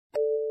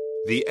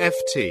The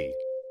FT.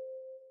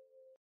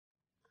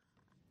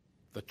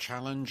 The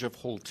challenge of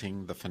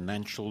halting the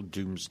financial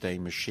doomsday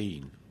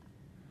machine.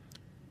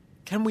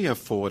 Can we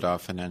afford our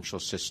financial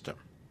system?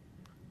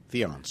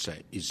 The answer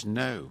is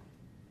no.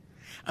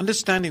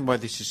 Understanding why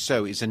this is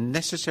so is a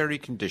necessary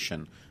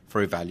condition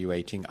for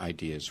evaluating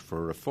ideas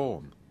for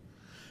reform.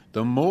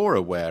 The more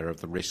aware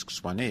of the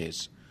risks one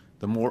is,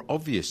 the more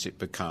obvious it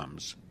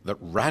becomes that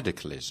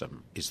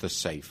radicalism is the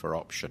safer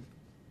option.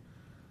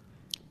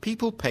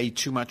 People pay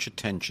too much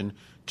attention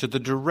to the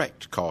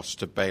direct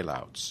cost of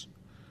bailouts.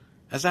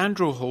 As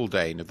Andrew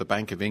Haldane of the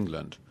Bank of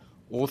England,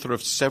 author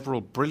of several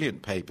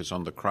brilliant papers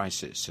on the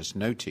crisis, has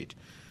noted,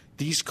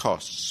 these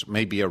costs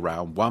may be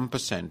around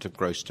 1% of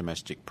gross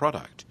domestic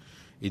product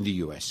in the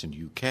US and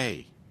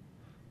UK.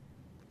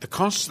 The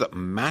costs that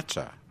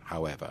matter,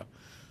 however,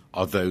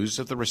 are those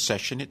of the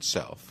recession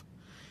itself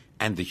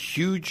and the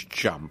huge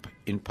jump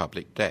in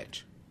public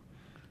debt.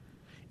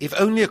 If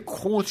only a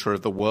quarter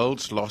of the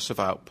world's loss of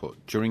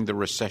output during the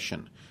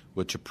recession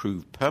were to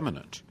prove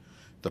permanent,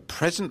 the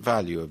present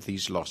value of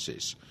these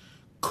losses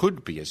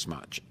could be as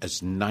much as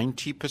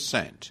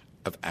 90%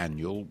 of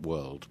annual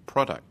world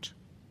product.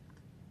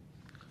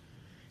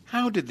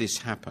 How did this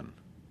happen?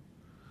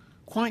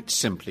 Quite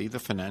simply, the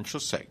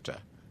financial sector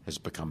has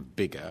become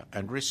bigger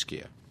and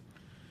riskier.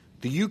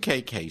 The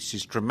UK case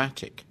is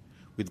dramatic,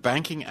 with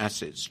banking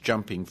assets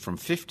jumping from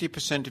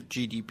 50% of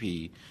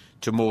GDP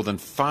to more than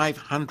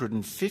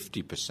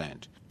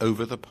 550%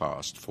 over the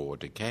past 4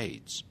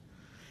 decades.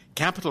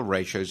 Capital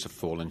ratios have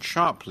fallen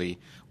sharply,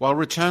 while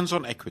returns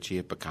on equity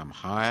have become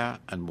higher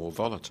and more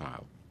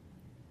volatile.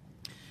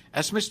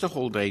 As Mr.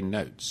 Haldane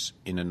notes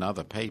in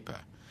another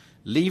paper,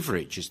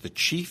 leverage is the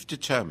chief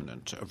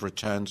determinant of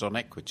returns on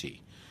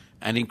equity,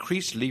 and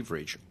increased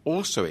leverage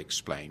also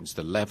explains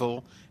the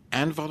level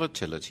and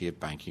volatility of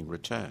banking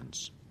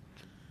returns.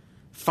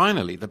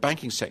 Finally, the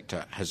banking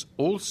sector has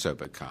also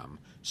become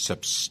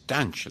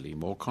substantially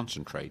more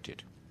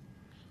concentrated.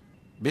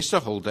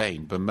 Mr.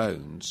 Haldane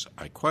bemoans,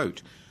 I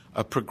quote,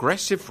 a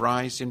progressive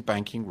rise in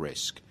banking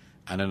risk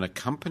and an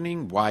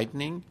accompanying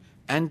widening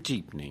and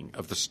deepening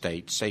of the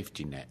state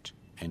safety net,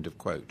 end of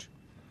quote.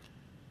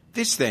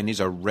 This then is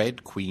a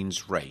Red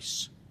Queen's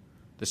race.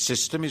 The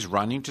system is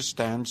running to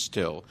stand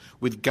still,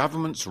 with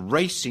governments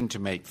racing to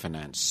make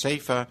finance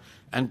safer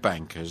and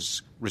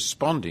bankers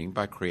responding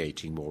by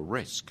creating more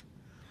risk.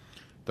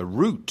 The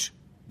route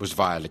was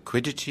via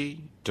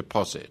liquidity,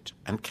 deposit,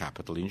 and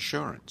capital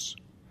insurance.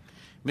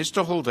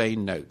 Mr.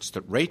 Haldane notes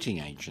that rating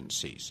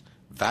agencies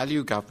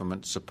value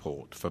government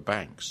support for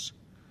banks.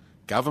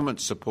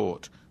 Government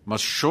support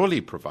must surely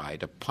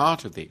provide a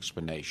part of the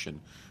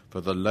explanation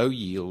for the low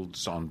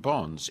yields on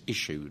bonds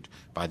issued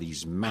by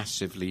these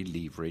massively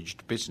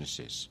leveraged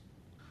businesses.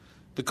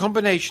 The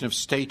combination of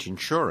state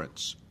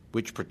insurance,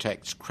 which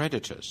protects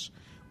creditors,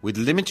 with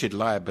limited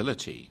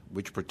liability,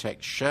 which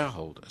protects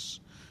shareholders,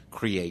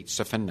 creates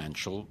a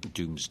financial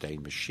doomsday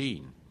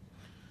machine.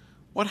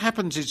 What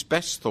happens is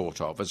best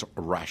thought of as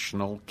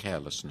rational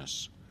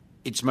carelessness.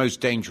 Its most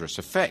dangerous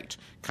effect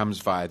comes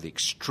via the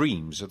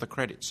extremes of the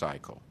credit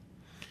cycle.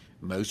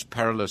 Most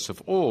perilous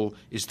of all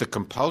is the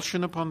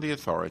compulsion upon the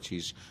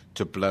authorities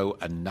to blow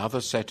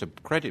another set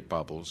of credit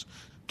bubbles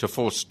to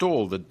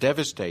forestall the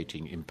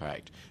devastating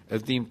impact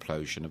of the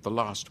implosion of the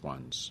last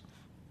ones.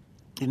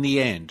 In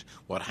the end,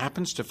 what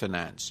happens to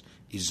finance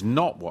is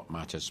not what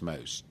matters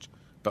most,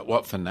 but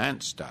what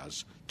finance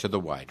does to the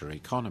wider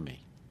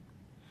economy.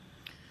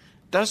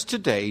 Does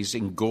today's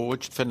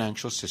engorged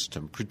financial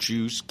system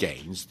produce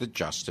gains that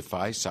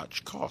justify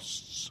such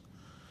costs?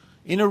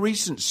 In a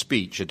recent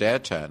speech, Adair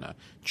Turner,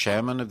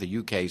 chairman of the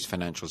UK's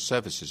Financial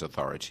Services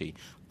Authority,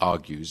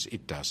 argues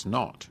it does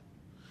not.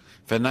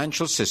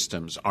 Financial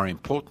systems are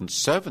important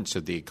servants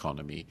of the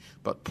economy,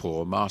 but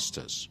poor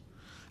masters.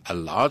 A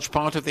large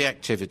part of the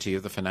activity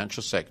of the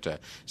financial sector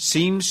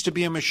seems to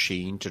be a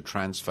machine to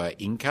transfer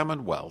income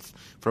and wealth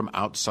from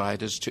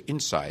outsiders to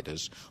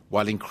insiders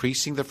while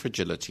increasing the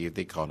fragility of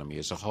the economy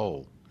as a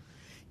whole.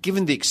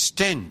 Given the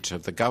extent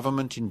of the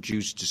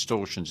government-induced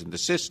distortions in the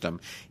system,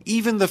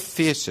 even the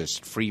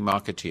fiercest free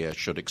marketeer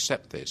should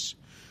accept this.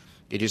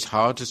 It is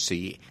hard to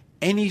see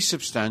any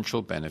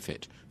substantial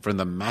benefit from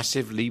the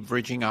massive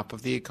leveraging up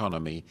of the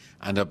economy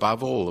and,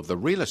 above all, of the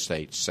real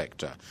estate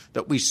sector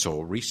that we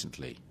saw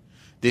recently.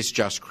 This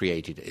just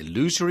created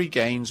illusory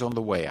gains on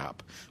the way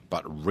up,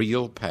 but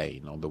real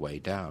pain on the way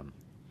down.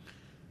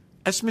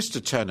 As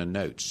Mr. Turner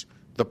notes,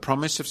 the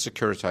promise of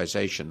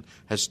securitization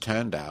has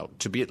turned out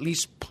to be at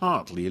least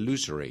partly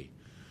illusory.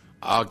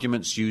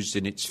 Arguments used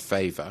in its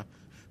favor,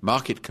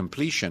 market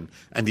completion,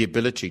 and the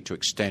ability to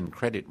extend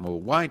credit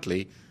more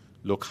widely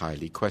look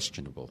highly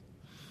questionable.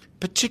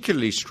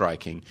 Particularly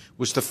striking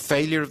was the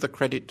failure of the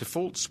credit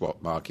default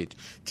swap market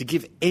to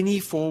give any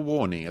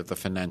forewarning of the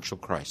financial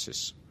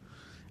crisis.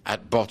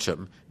 At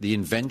bottom, the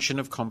invention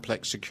of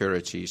complex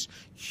securities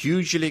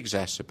hugely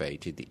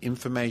exacerbated the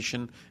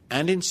information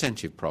and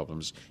incentive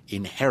problems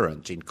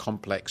inherent in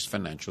complex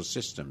financial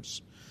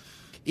systems.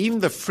 Even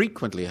the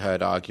frequently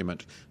heard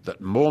argument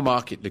that more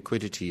market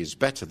liquidity is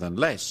better than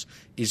less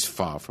is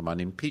far from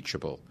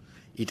unimpeachable,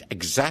 It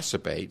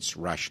exacerbates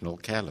rational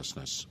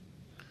carelessness.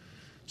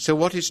 So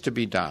what is to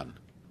be done?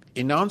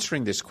 In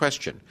answering this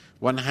question,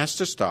 one has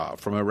to start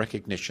from a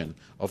recognition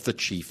of the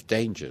chief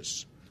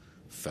dangers.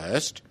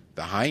 First,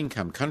 the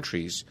high-income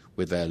countries,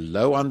 with their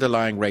low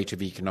underlying rate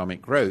of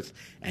economic growth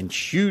and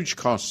huge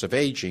costs of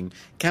aging,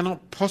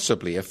 cannot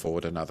possibly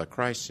afford another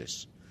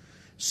crisis.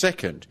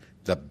 Second,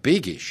 the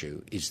big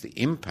issue is the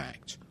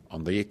impact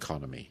on the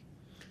economy.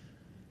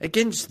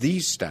 Against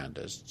these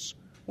standards,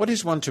 what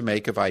is one to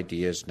make of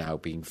ideas now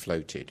being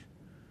floated?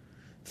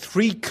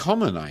 Three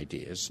common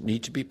ideas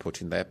need to be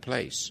put in their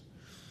place.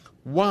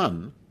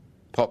 One,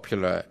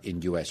 popular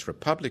in US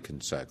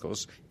Republican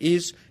circles,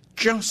 is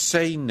just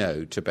say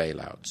no to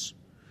bailouts.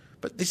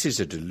 But this is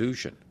a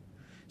delusion.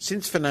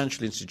 Since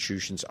financial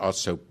institutions are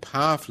so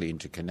powerfully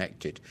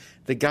interconnected,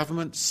 the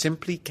government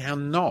simply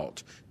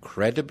cannot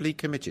credibly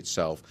commit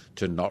itself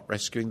to not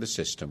rescuing the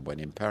system when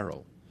in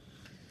peril.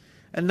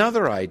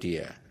 Another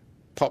idea,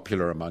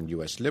 popular among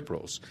US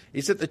liberals,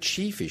 is that the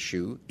chief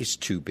issue is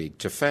too big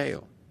to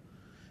fail.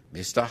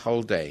 Mr.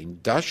 Haldane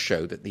does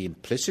show that the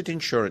implicit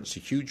insurance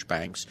to huge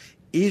banks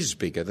is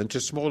bigger than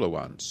to smaller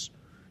ones.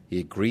 He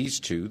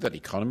agrees, too, that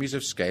economies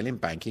of scale in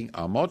banking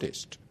are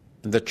modest.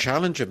 And the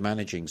challenge of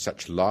managing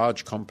such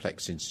large,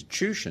 complex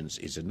institutions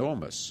is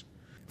enormous.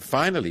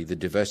 Finally, the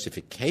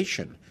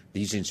diversification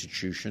these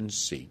institutions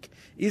seek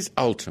is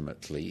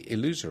ultimately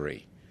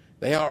illusory.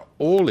 They are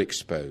all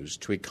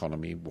exposed to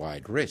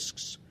economy-wide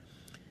risks.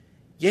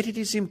 Yet it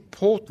is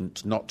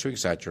important not to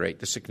exaggerate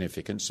the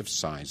significance of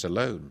size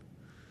alone.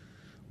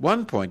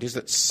 One point is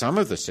that some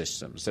of the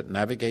systems that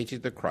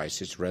navigated the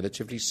crisis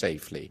relatively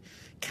safely,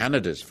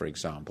 Canada's for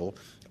example,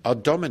 are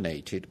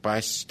dominated by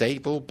a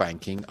stable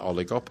banking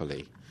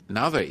oligopoly.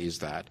 Another is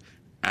that,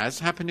 as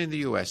happened in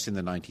the US in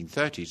the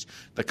 1930s,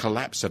 the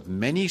collapse of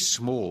many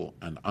small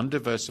and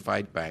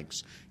undiversified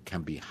banks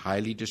can be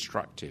highly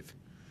destructive.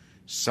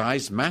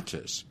 Size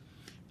matters,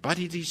 but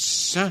it is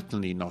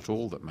certainly not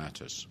all that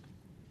matters.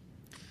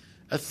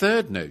 A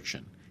third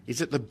notion is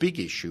that the big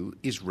issue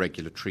is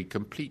regulatory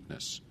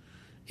completeness.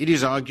 It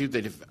is argued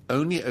that if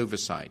only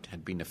oversight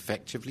had been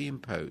effectively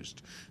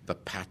imposed, the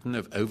pattern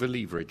of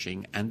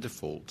over-leveraging and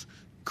default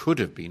could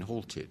have been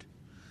halted.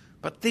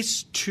 But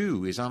this,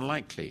 too, is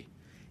unlikely.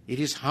 It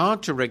is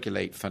hard to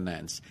regulate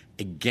finance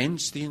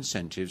against the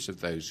incentives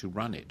of those who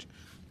run it.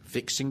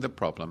 Fixing the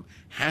problem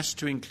has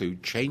to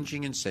include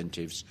changing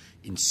incentives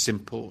in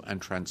simple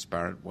and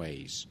transparent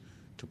ways.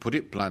 To put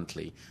it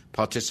bluntly,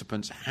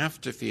 participants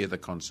have to fear the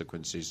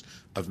consequences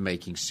of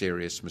making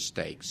serious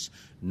mistakes,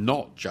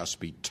 not just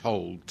be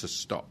told to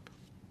stop.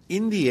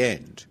 In the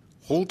end,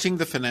 halting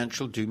the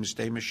financial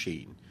doomsday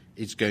machine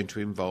is going to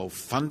involve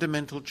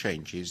fundamental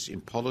changes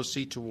in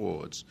policy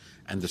towards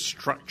and the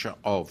structure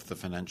of the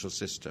financial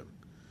system.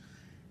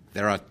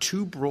 There are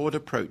two broad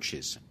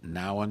approaches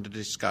now under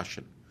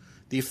discussion.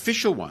 The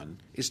official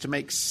one is to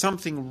make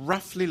something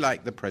roughly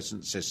like the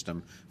present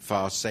system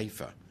far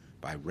safer,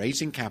 by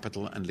raising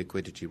capital and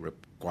liquidity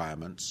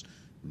requirements,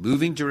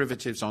 moving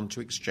derivatives onto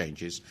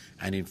exchanges,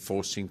 and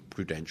enforcing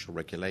prudential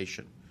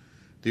regulation.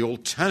 The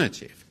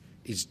alternative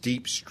is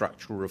deep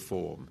structural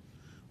reform.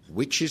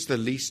 Which is the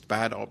least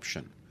bad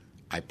option?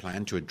 I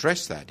plan to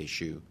address that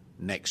issue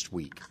next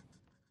week.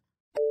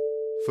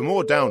 For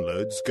more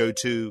downloads, go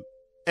to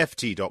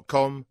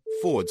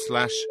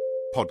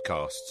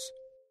ft.com/podcasts.